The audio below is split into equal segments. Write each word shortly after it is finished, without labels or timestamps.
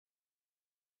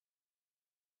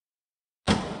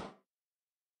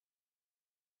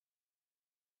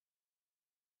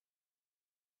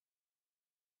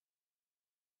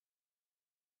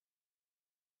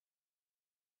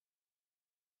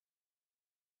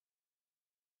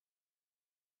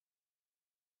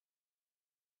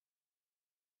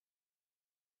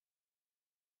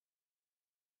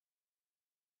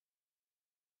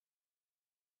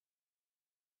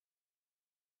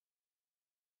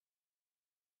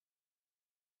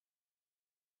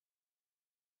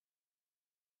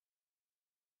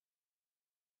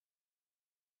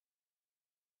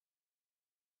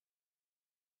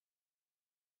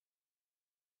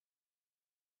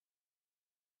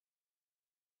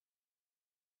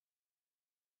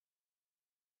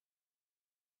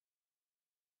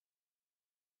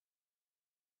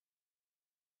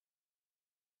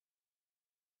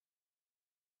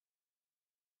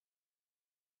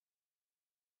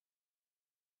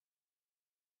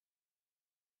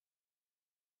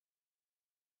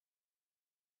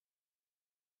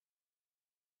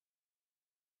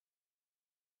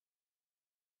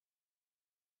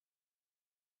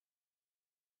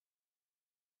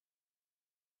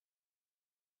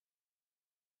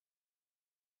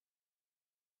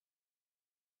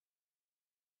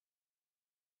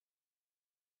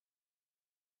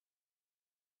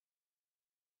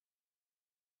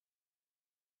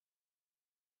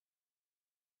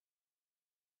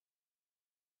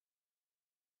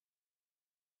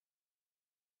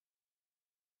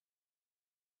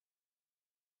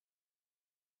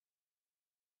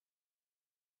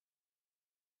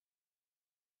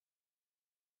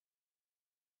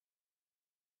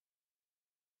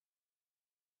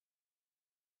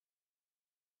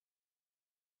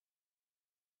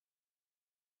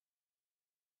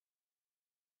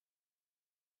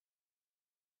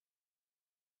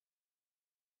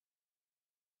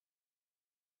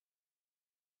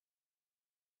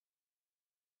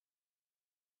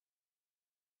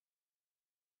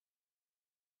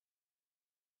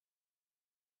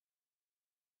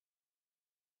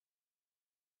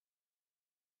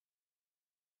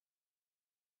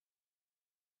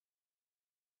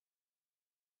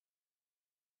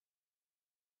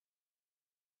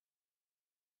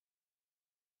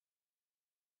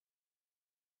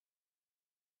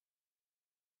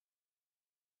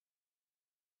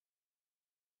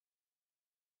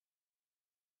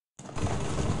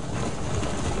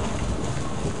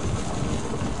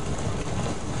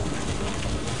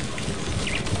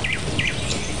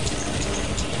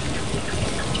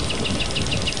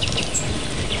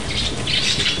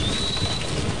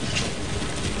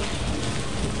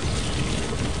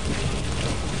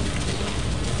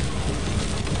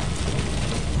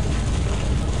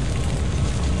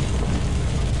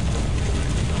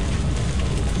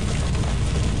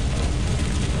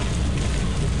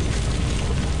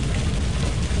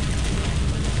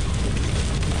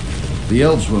The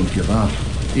elves won't give up,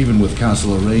 even with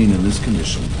Castle Arein in this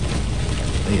condition.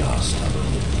 They are stubborn.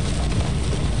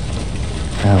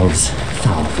 Elves,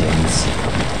 foul things.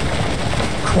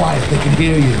 Quiet, they can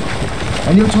hear you.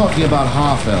 And you're talking about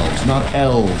half-elves, not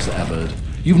elves, Ebbard.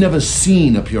 You've never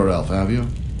seen a pure elf, have you?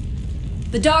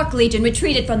 The Dark Legion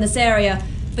retreated from this area,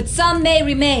 but some may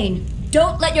remain.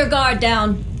 Don't let your guard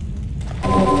down.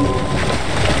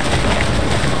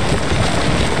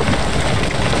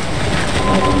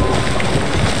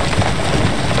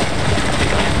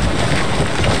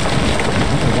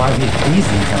 Why the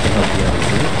Ecclesians have to help the elves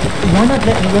here? Why not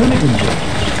let Arein do it?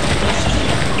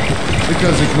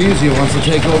 Because Ecclesia wants to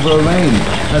take over Arein.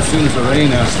 As soon as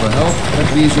Arein asks for help,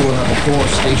 Ecclesia will have a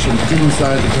force stationed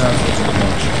inside the castle to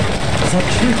watch. Is that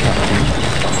true, Captain?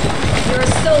 You're a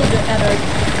soldier, Ebbard.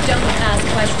 Don't ask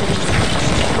questions.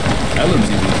 Ellen's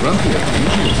even grumpier than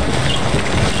usual.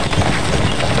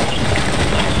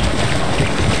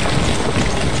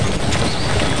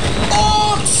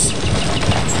 Orcs!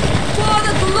 For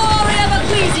the glory of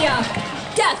Ecclesia!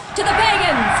 Death to the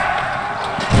pagans!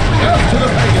 Death to the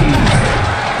pagans!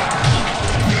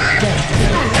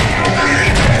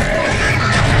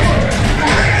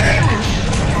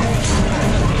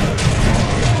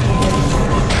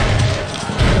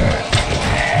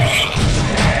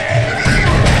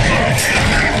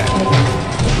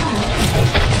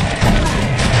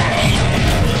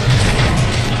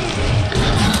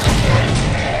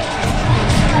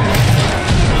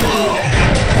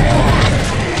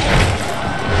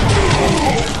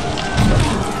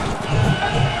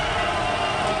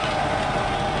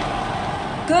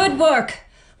 Good work.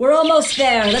 We're almost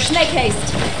there. Let's make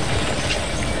haste.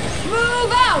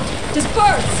 Move out!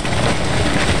 Disperse!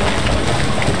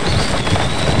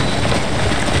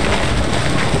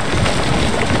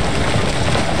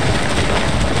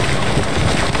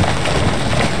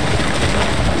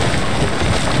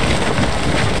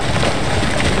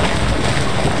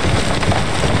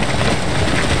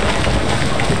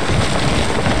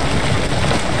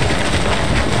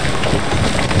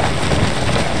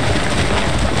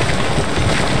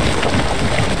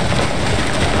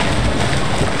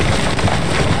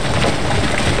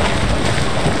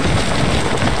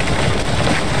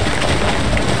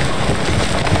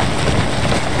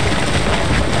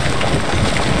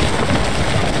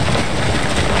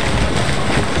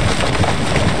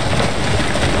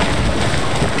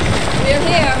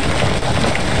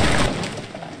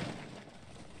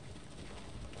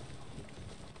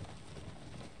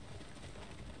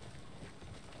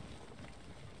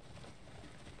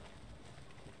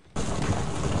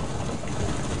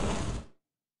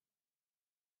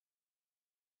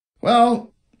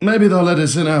 Well, maybe they'll let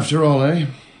us in after all, eh?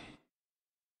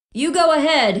 You go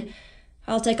ahead.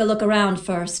 I'll take a look around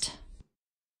first.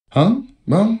 Huh?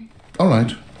 Well, all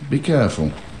right. Be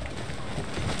careful.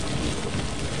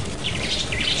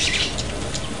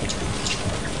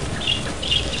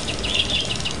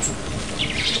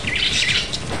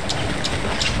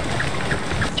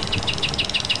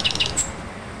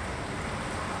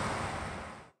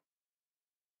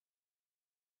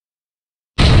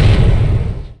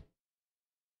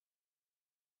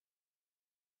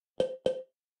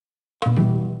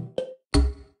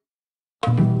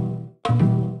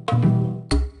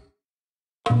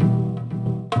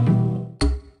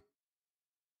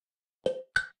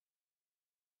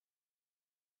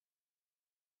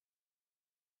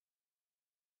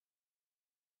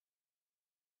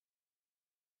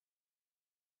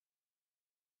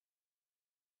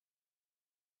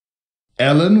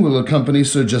 Ellen will accompany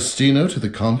Sir Justino to the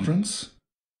conference?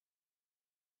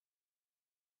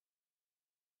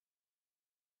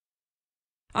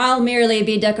 I'll merely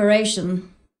be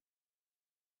decoration.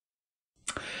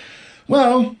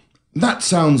 Well, that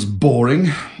sounds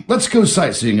boring. Let's go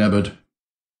sightseeing, Ebbard.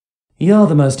 You're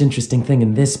the most interesting thing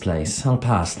in this place. I'll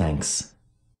pass, thanks.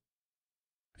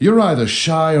 You're either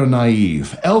shy or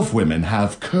naive. Elf women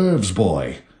have curves,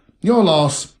 boy. Your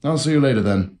loss. I'll see you later,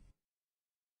 then.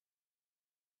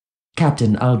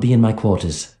 Captain, I'll be in my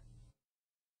quarters.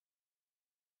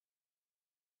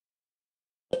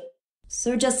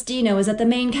 Sir Justino is at the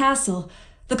main castle.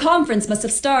 The conference must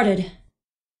have started.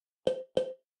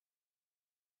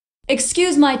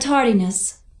 Excuse my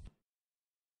tardiness.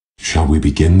 Shall we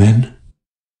begin then?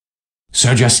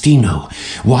 Sir Justino,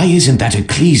 why isn't that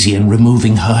Ecclesian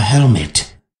removing her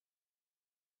helmet?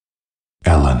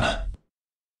 Ellen.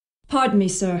 Pardon me,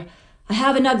 sir. I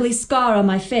have an ugly scar on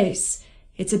my face.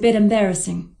 It's a bit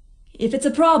embarrassing. If it's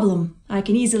a problem, I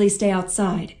can easily stay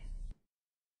outside.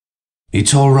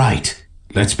 It's all right.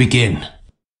 Let's begin.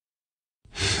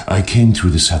 I came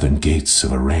through the southern gates of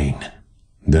Arein.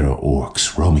 There are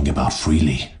orcs roaming about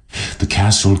freely. The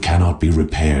castle cannot be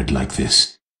repaired like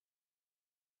this.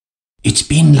 It's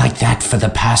been like that for the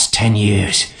past 10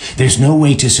 years. There's no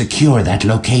way to secure that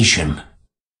location.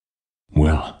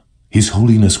 Well, His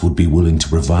Holiness would be willing to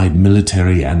provide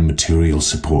military and material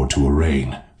support to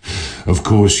Arein. Of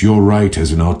course, your right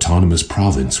as an autonomous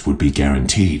province would be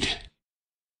guaranteed.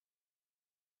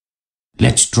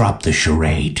 Let's drop the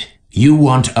charade. You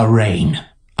want Arein.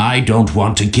 I don't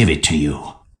want to give it to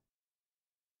you.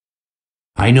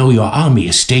 I know your army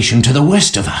is stationed to the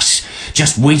west of us,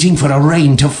 just waiting for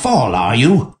Arein to fall, are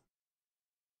you?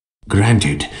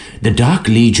 Granted, the Dark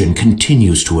Legion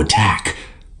continues to attack.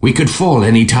 We could fall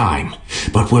any time,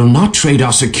 but we'll not trade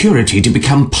our security to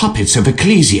become puppets of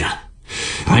Ecclesia.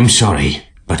 I'm sorry,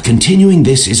 but continuing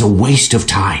this is a waste of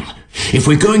time. If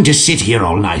we're going to sit here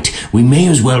all night, we may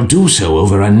as well do so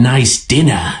over a nice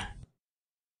dinner.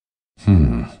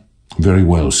 Very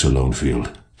well, Sir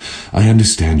Lonefield. I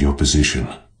understand your position,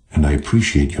 and I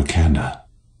appreciate your candor.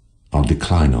 I'll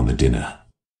decline on the dinner.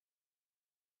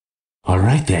 All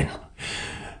right, then.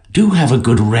 Do have a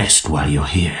good rest while you're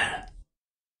here.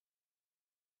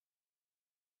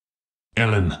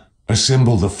 Ellen,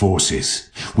 assemble the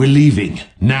forces. We're leaving,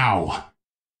 now.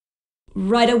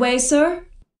 Right away, sir?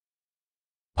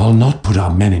 I'll not put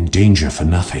our men in danger for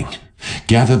nothing.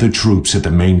 Gather the troops at the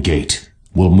main gate.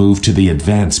 We'll move to the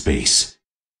advance base.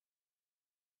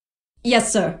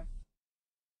 Yes, sir.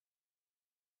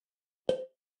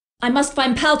 I must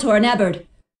find Paltor and Ebbard.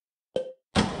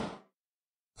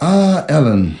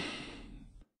 Ellen.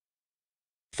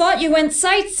 Thought you went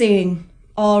sightseeing.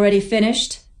 Already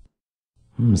finished?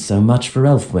 So much for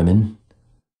elf women.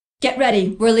 Get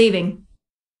ready, we're leaving.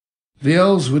 The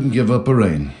elves wouldn't give up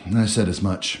Arein. I said as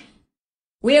much.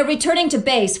 We are returning to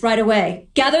base right away.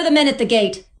 Gather the men at the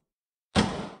gate.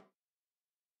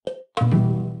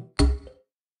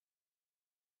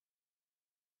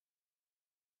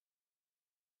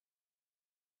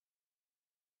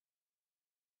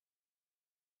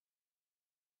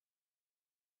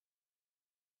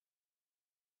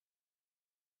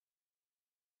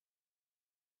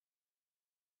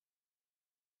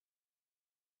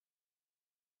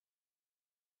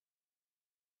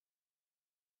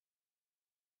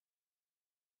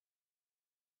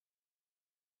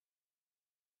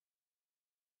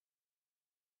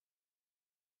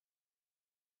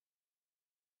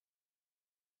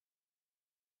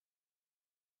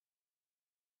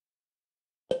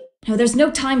 No, there's no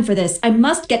time for this. I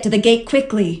must get to the gate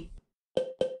quickly.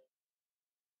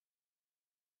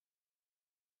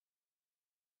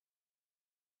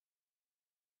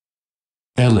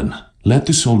 Ellen, let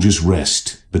the soldiers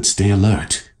rest, but stay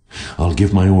alert. I'll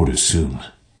give my orders soon.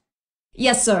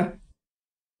 Yes, sir.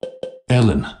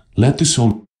 Ellen, let the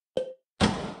soldiers...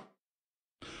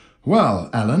 Well,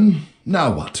 Ellen,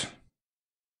 now what?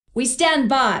 We stand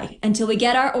by until we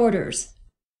get our orders.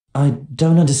 I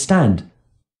don't understand.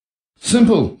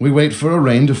 Simple. We wait for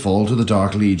Arein to fall to the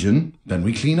Dark Legion, then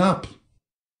we clean up.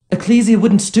 Ecclesia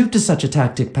wouldn't stoop to such a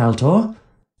tactic, Paltor.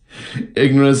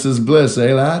 Ignorance is bliss,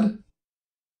 eh, lad?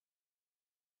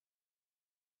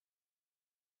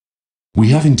 We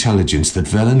have intelligence that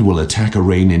Velen will attack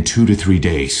Arein in 2 to 3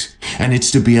 days, and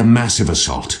it's to be a massive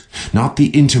assault, not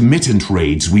the intermittent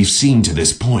raids we've seen to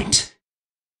this point.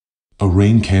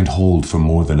 Arein can't hold for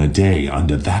more than a day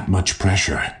under that much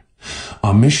pressure.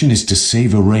 Our mission is to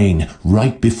save Arein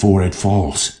right before it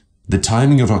falls. The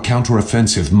timing of our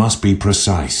counteroffensive must be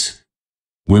precise.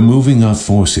 We're moving our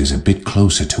forces a bit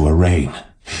closer to Arein.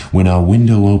 When our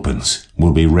window opens,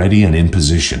 we'll be ready and in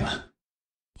position.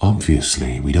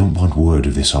 Obviously, we don't want word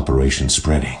of this operation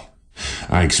spreading.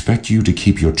 I expect you to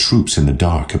keep your troops in the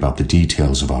dark about the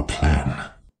details of our plan.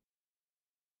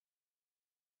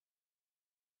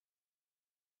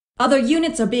 Other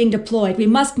units are being deployed. We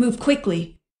must move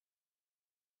quickly.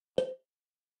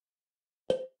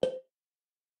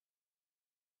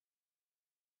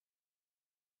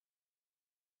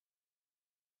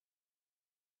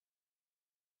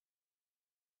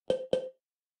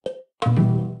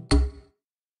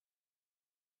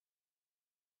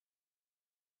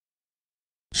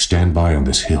 Stand by on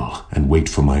this hill and wait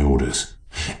for my orders.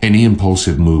 Any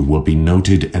impulsive move will be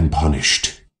noted and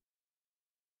punished.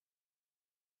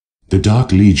 The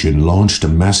Dark Legion launched a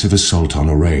massive assault on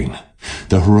Arein.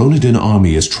 The Hieronydan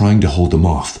army is trying to hold them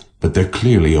off, but they're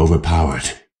clearly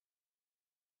overpowered.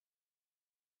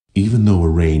 Even though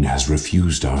Arein has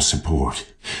refused our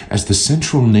support, as the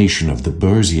central nation of the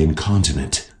Burzian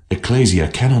continent, Ecclesia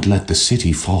cannot let the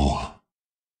city fall.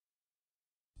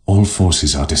 All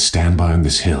forces are to stand by on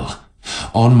this hill.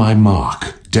 On my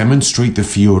mark, demonstrate the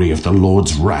fury of the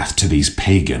Lord's wrath to these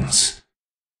pagans.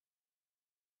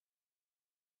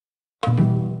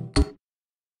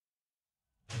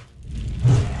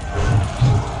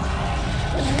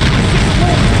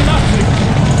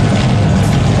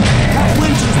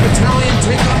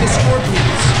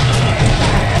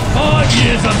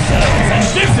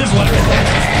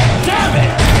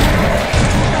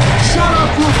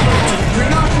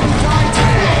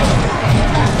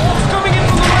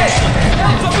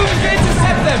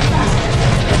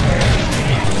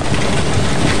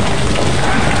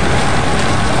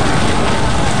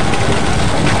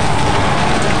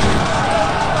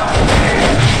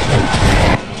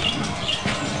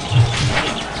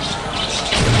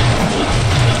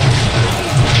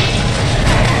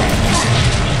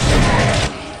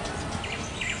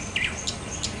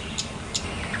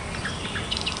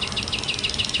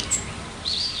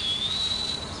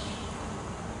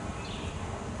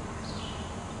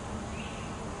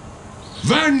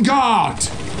 Vanguard!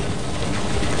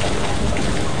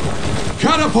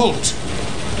 Catapult!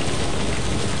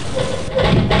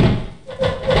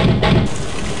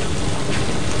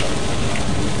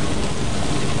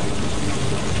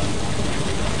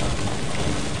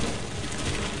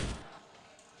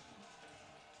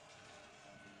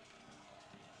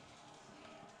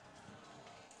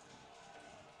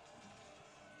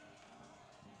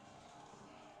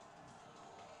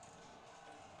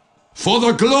 For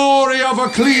the glory of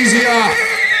Ecclesia!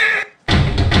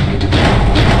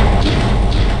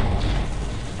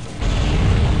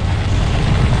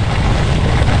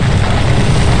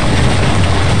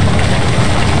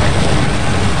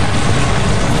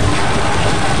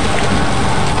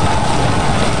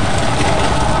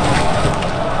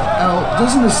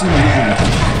 Doesn't this seem really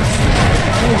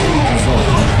dissolved?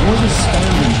 Or just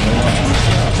standing there watching the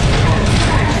show?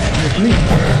 I agree.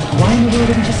 Why in the world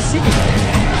are we just sitting there?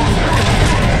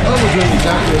 Oh, we're doing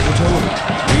exactly as we're told.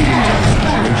 Reading the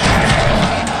situation.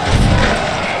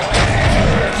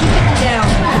 Keep it down.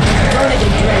 Bernard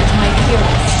and Dredge might hear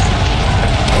us.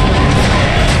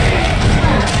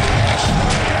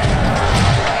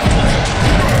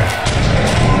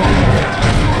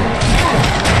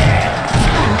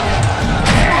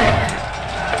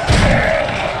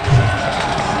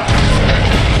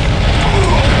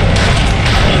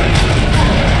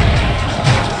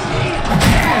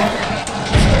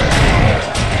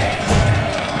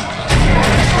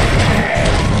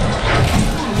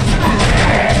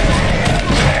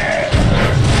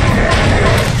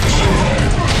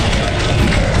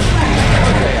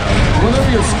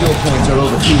 Skill points are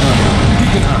over 200. You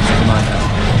can ask for my help.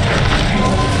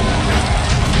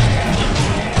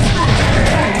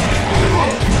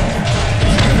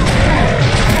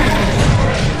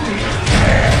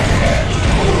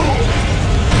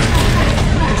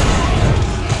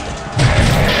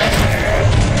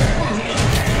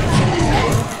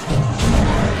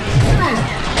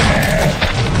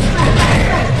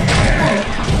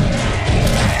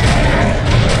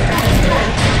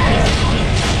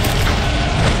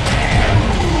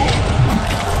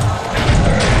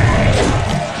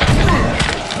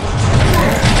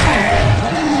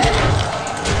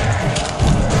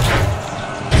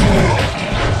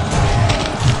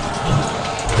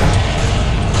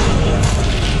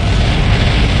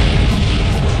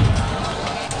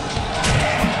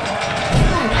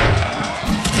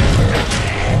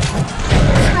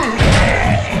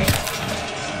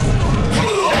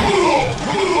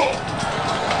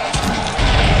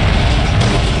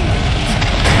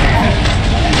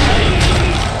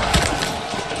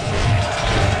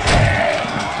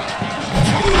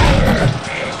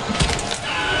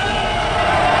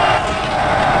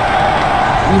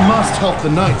 We must help the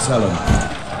knights, Helen.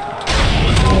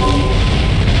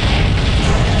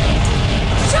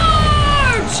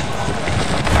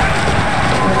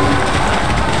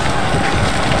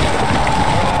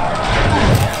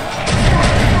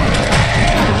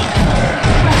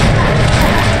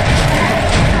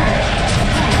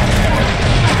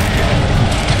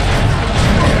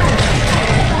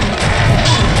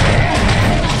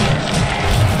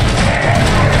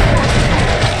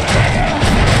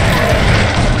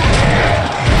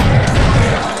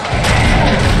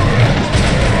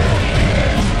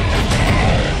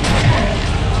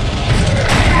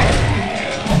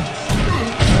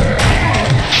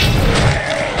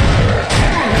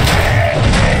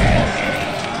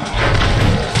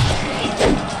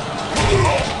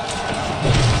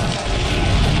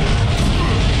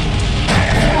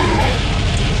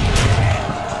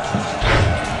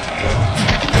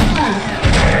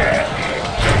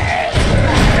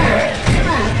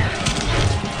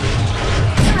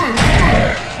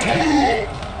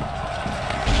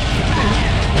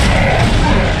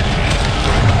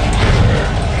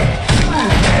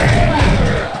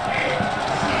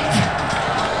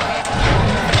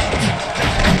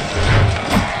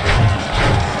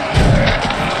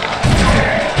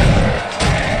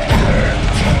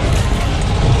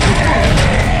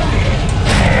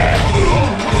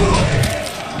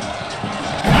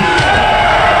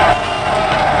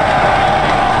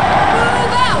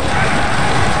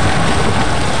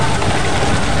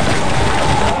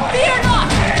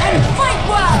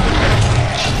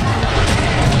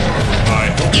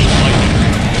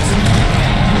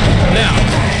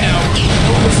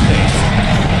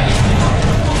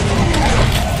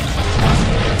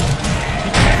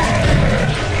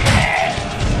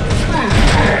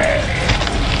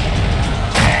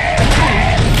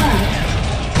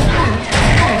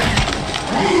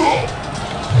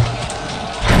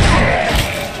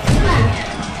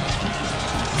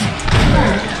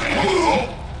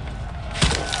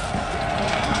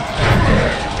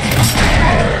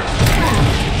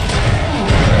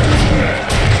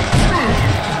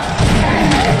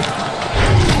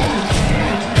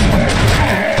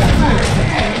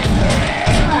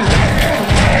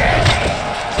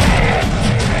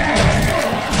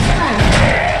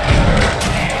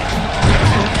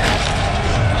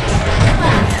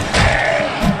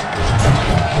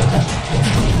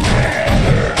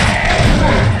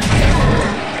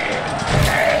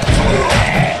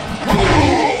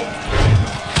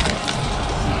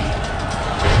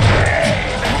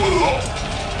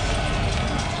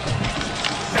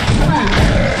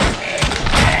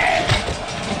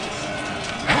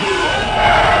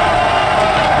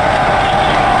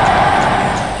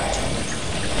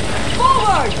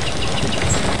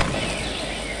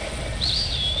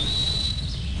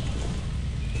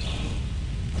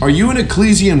 you an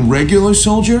Ecclesian regular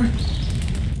soldier?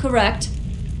 Correct.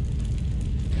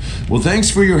 Well, thanks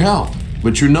for your help,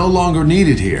 but you're no longer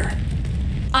needed here.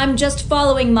 I'm just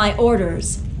following my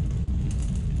orders.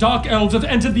 Dark elves have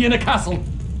entered the inner castle.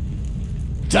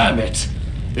 Damn it!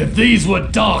 If these were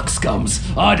dark scums,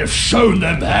 I'd have shown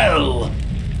them hell!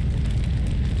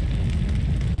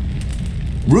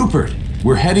 Rupert,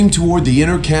 we're heading toward the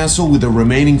inner castle with the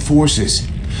remaining forces.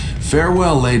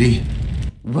 Farewell, lady.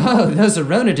 Whoa, those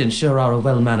Aronidans sure are a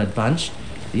well-mannered bunch.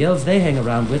 The elves they hang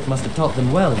around with must have taught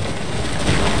them well.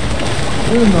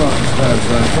 We're not as bad as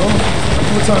I thought.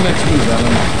 What's our next move,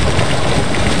 Alan?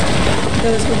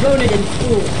 Those Heronidan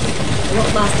fools. They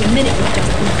won't last a minute with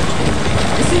just infantry.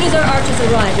 As soon as our archers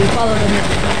arrive, we follow them in.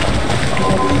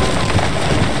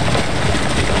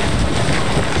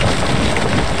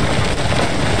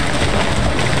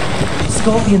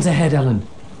 Scorpions ahead, Ellen.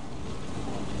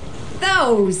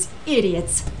 Those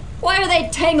idiots. Why are they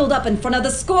tangled up in front of the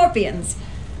scorpions?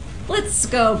 Let's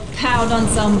go pound on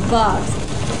some bugs.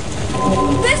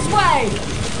 This way!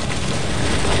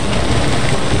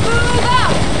 Move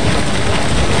out!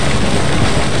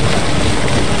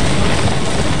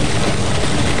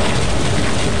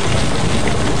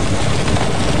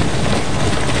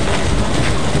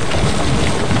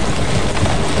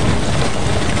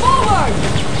 Forward!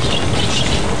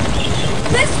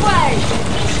 This way!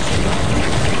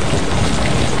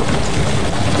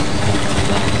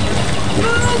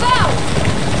 Move out!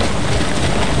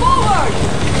 Forward!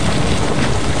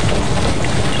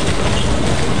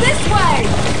 This way!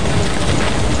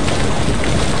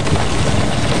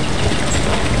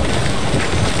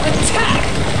 Attack!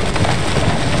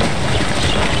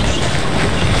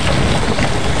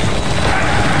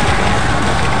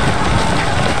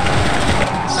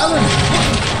 Alan!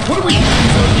 What are we doing?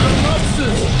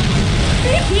 Monsters!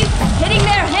 They keep hitting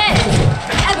their heads!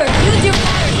 Ever, use your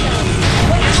fire stone!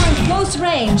 When you're in close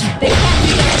range, they can't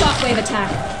use their shockwave attack.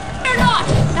 Fear not!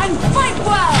 And fight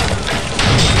well!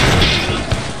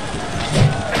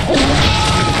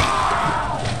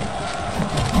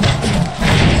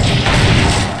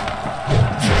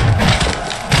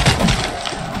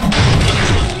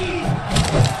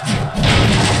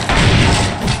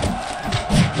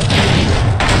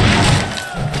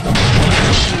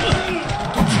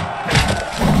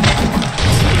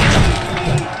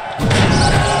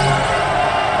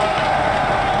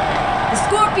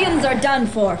 Done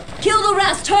for. Kill the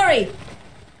rest, hurry!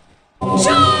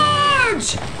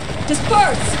 Charge!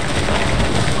 Disperse!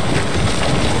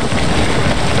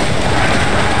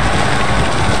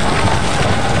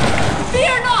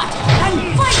 Fear not,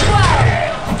 and fight well!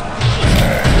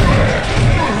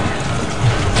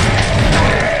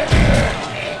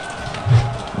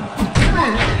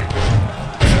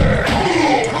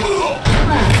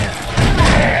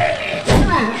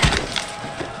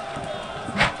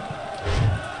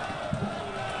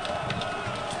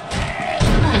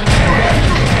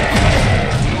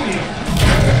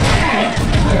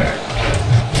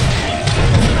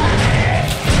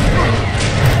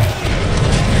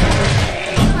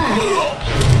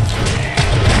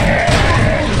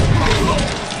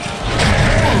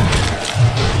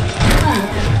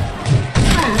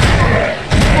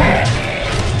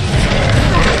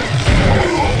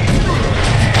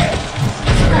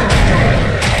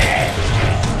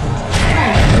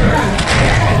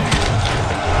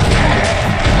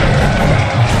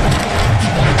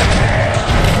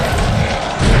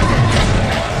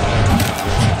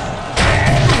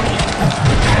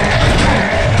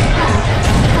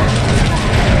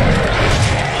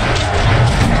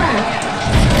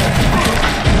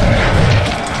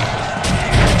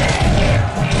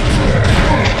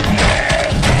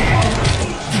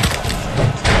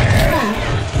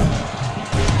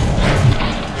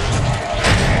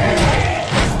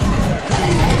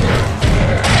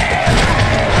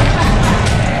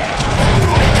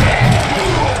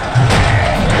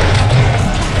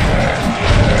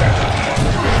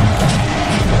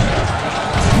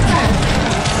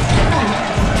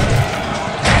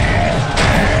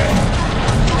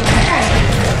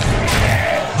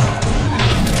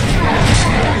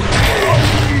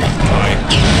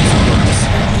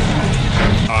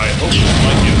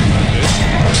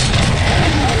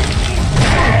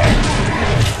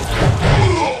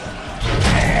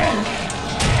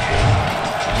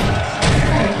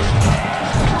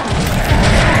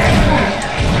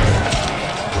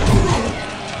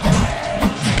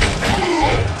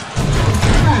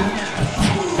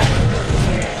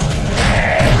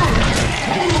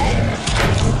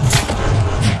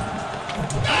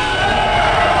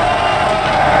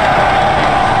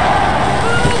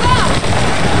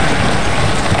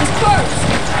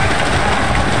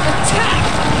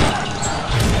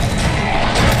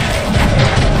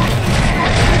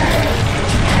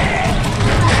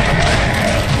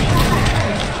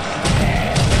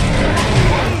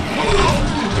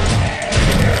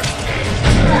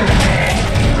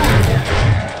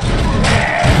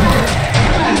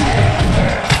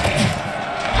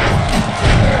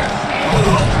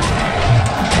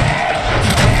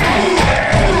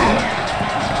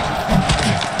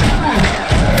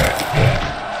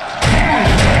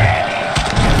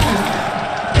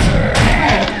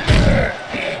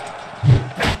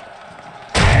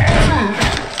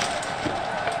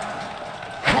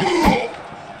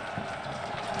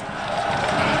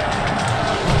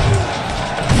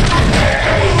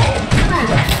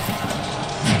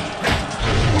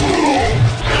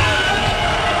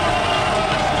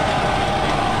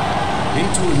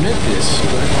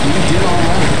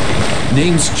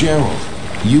 Name's Gerald.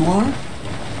 You are?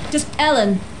 Just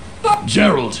Ellen.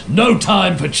 Gerald, no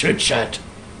time for chit-chat.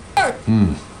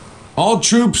 All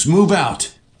troops, move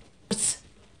out.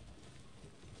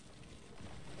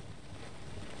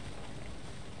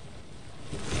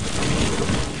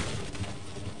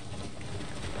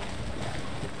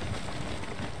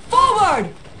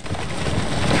 Forward!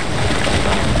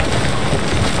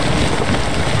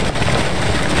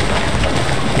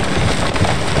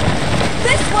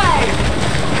 This way!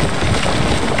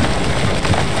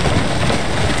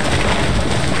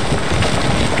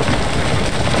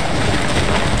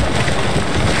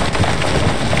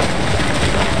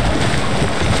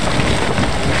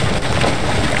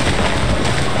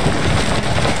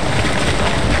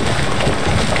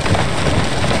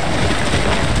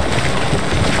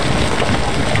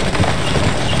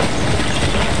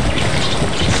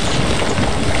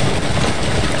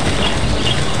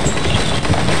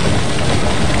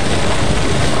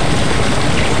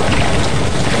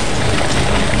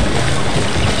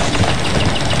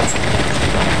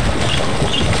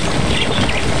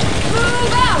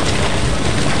 Move out!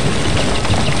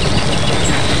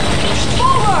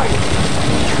 Forward!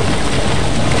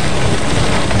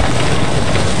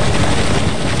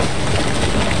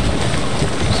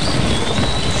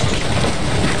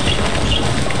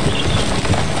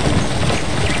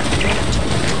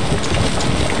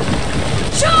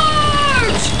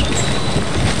 Charge!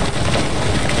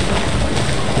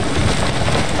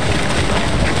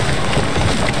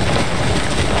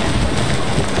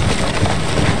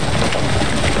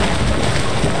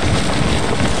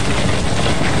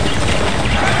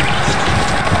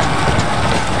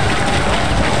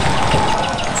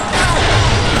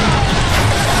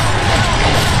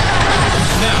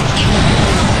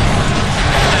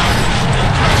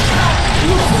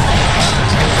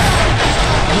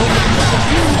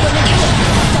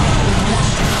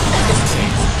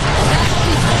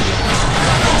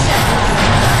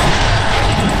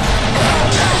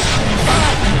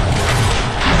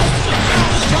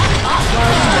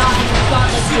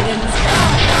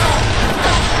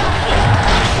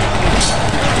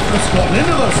 What's gotten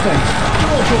into those things?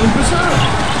 They're all going berserk.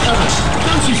 Evan,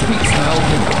 don't you speak to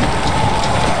Alvin?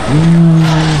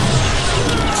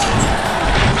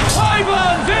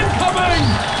 Wyverns incoming!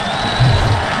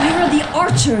 Where are the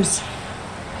archers?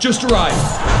 Just arrived.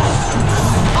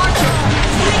 Archers,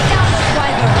 bring down those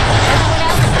wyverns. Everyone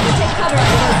else will take cover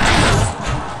under those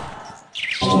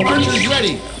trees. Archer's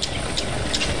ready.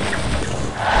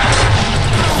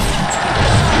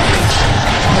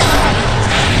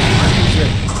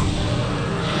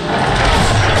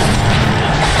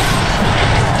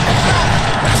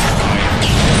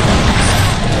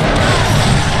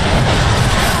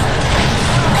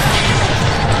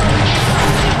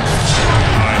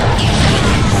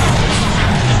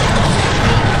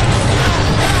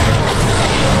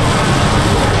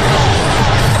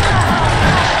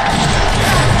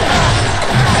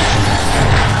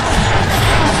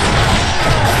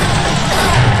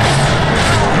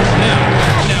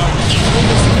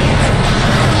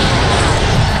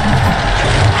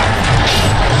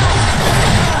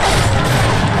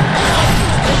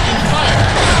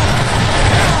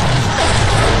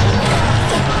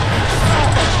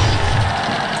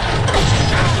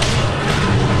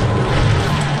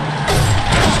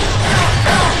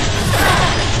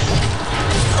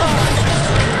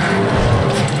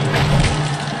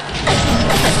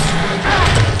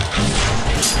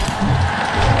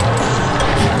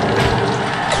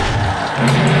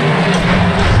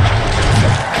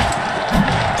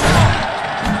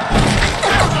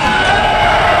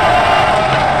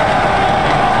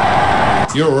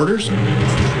 Your orders?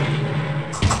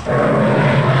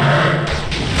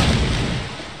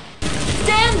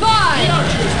 Stand by!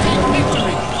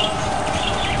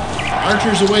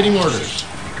 Archers awaiting orders.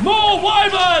 More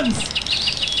wyverns!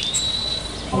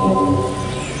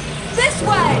 This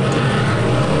way!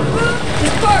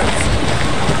 Disperse!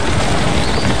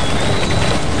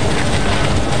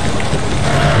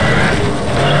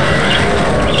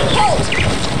 Halt!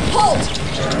 Halt!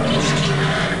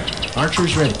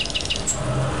 Archers ready.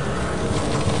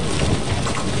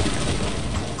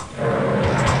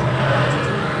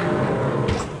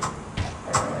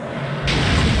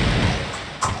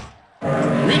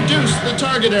 Reduce the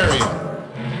target area.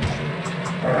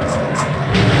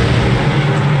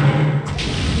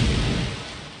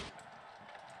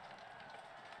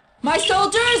 My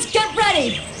soldiers, get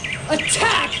ready!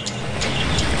 Attack!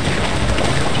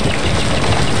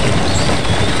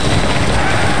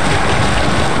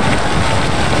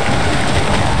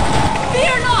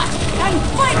 Fear not, and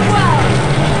fight well!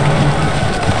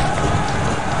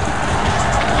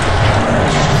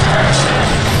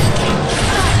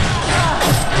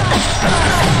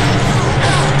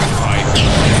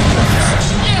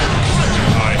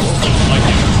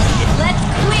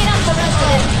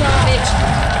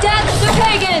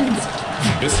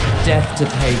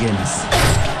 barbarians.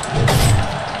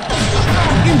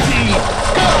 Indeed!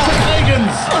 Go,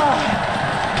 pagans!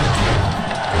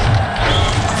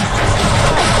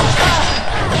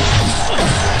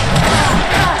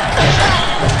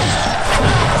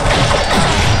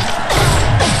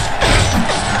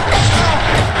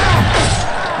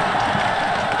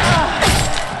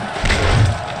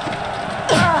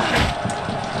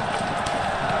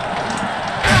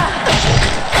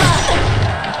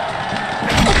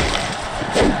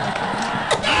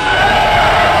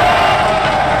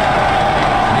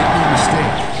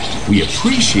 We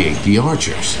appreciate the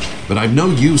archers, but I've no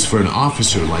use for an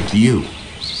officer like you.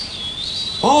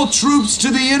 All troops to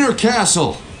the inner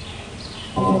castle!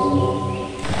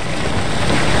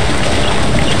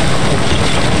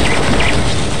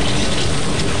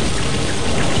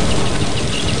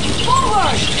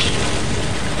 Forward!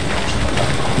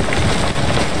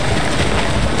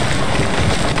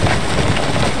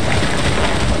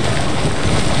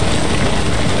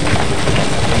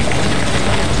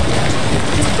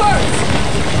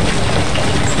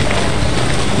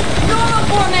 Normal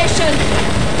formation!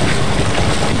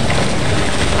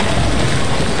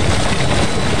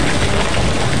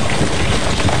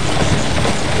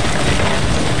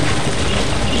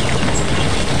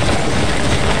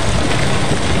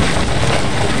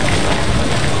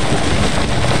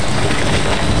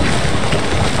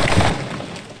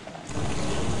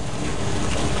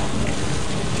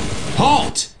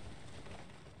 Halt!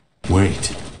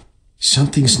 Wait.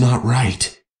 Something's not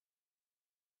right.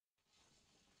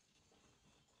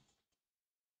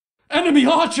 Enemy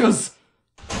archers!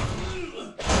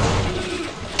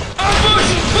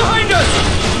 Ambush! Behind us!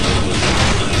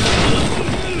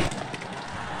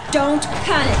 Don't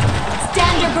panic.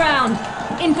 Stand your ground.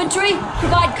 Infantry,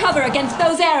 provide cover against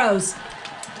those arrows.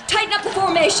 Tighten up the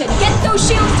formation. Get those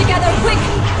shields together, quick!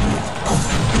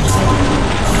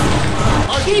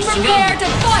 Be prepared to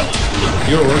fight!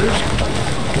 Your orders?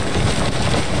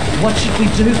 What should we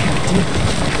do, Captain?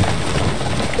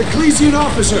 Ecclesian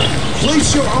officer,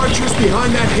 place your archers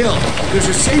behind that hill. There's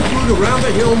a safe route around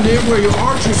the hill near where your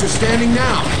archers are standing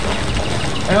now.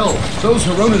 Hell, those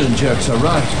Arein jerks are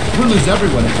right. We'll lose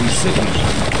everyone if we sit here.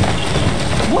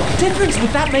 What difference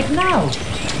would that make now?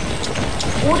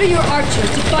 Order your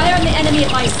archers to fire on the enemy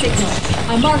at my signal.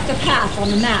 I marked the path on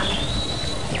the map.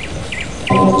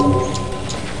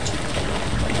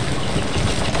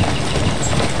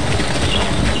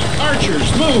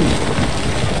 Archers, move!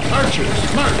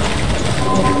 Archers, march!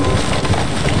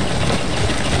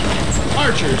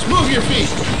 Archers, move your feet!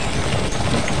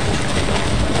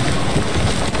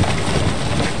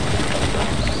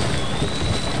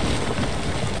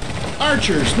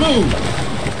 Archers, move!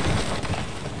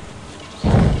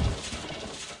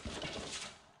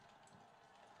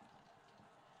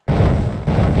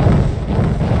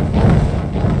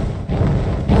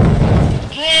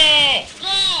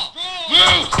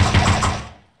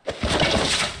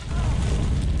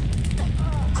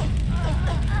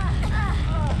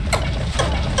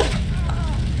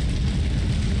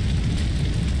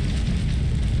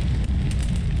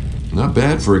 Not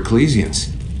bad for Ecclesians.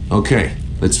 Okay,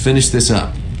 let's finish this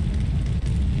up.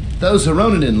 Those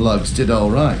Arein lugs did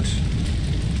all right.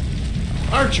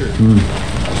 Archers!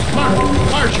 March!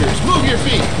 Archers, move your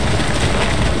feet!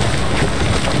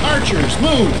 Archers,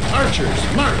 move!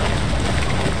 Archers, march!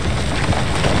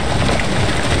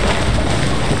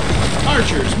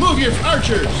 Archers, move your...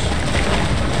 Archers!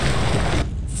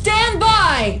 Stand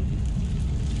by!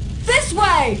 This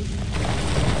way!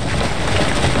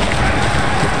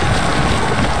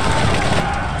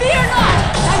 Fear not!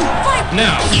 And fight!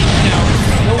 Now,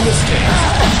 no mistakes.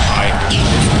 I eat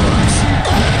his words.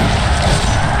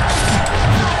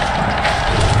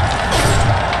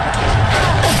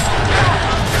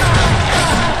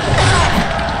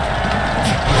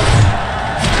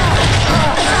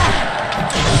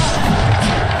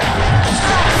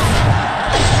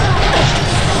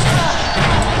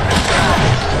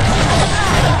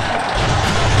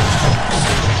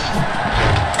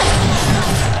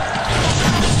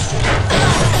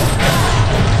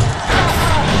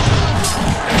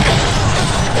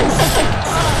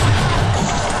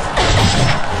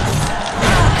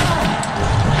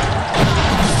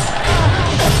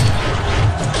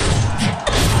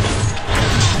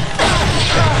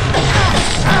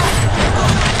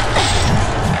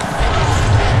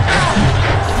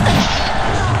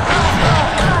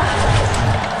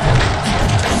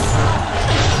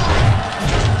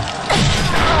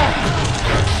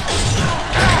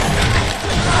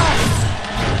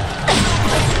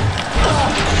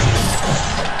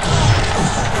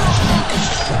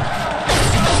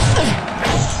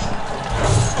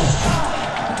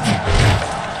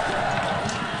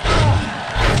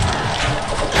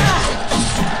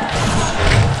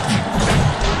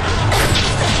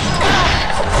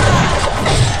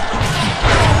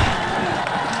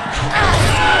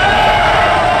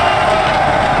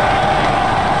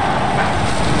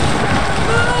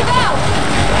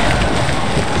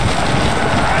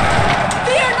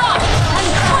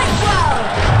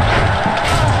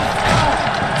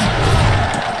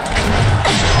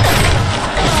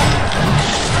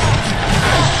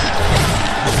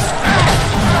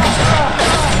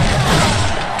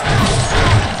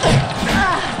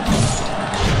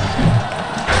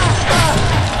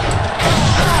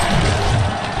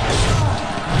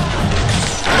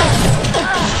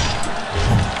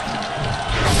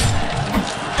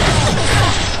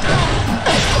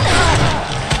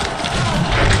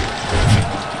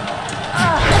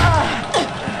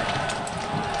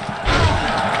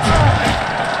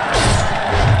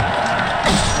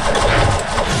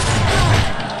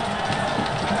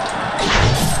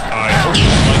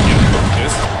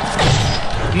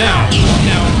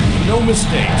 Now, no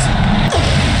mistakes.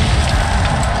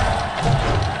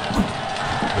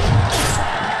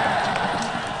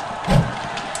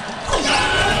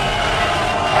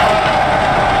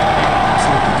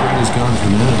 Is gone for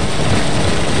now.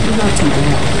 But not too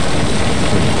bad.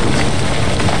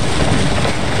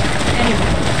 Anyway,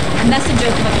 a messenger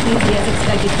from Ecclesia is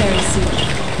expected very soon.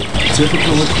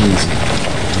 Typical Ecclesia.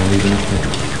 Not even a thing.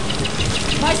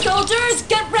 My soldiers,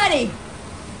 get ready!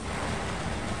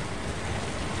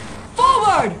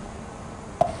 Forward!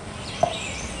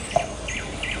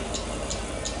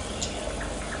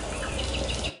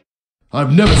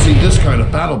 I've never seen this kind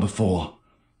of battle before.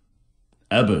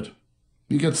 Ebert,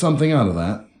 you get something out of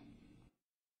that?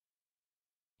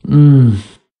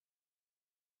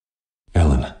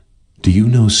 Ellen, do you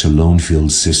know Sir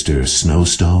Lonefield's sister,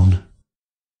 Snowstone?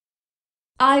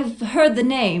 I've heard the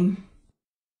name.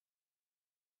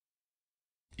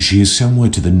 She is somewhere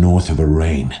to the north of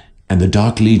Arein, and the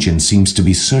Dark Legion seems to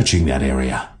be searching that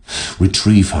area.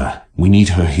 Retrieve her. We need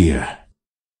her here.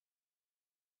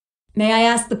 May I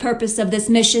ask the purpose of this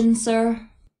mission, sir?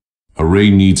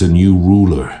 Arein needs a new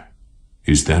ruler.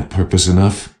 Is that purpose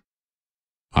enough?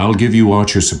 I'll give you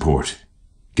archer support.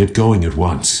 Get going at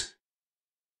once.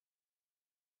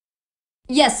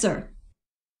 Yes, sir.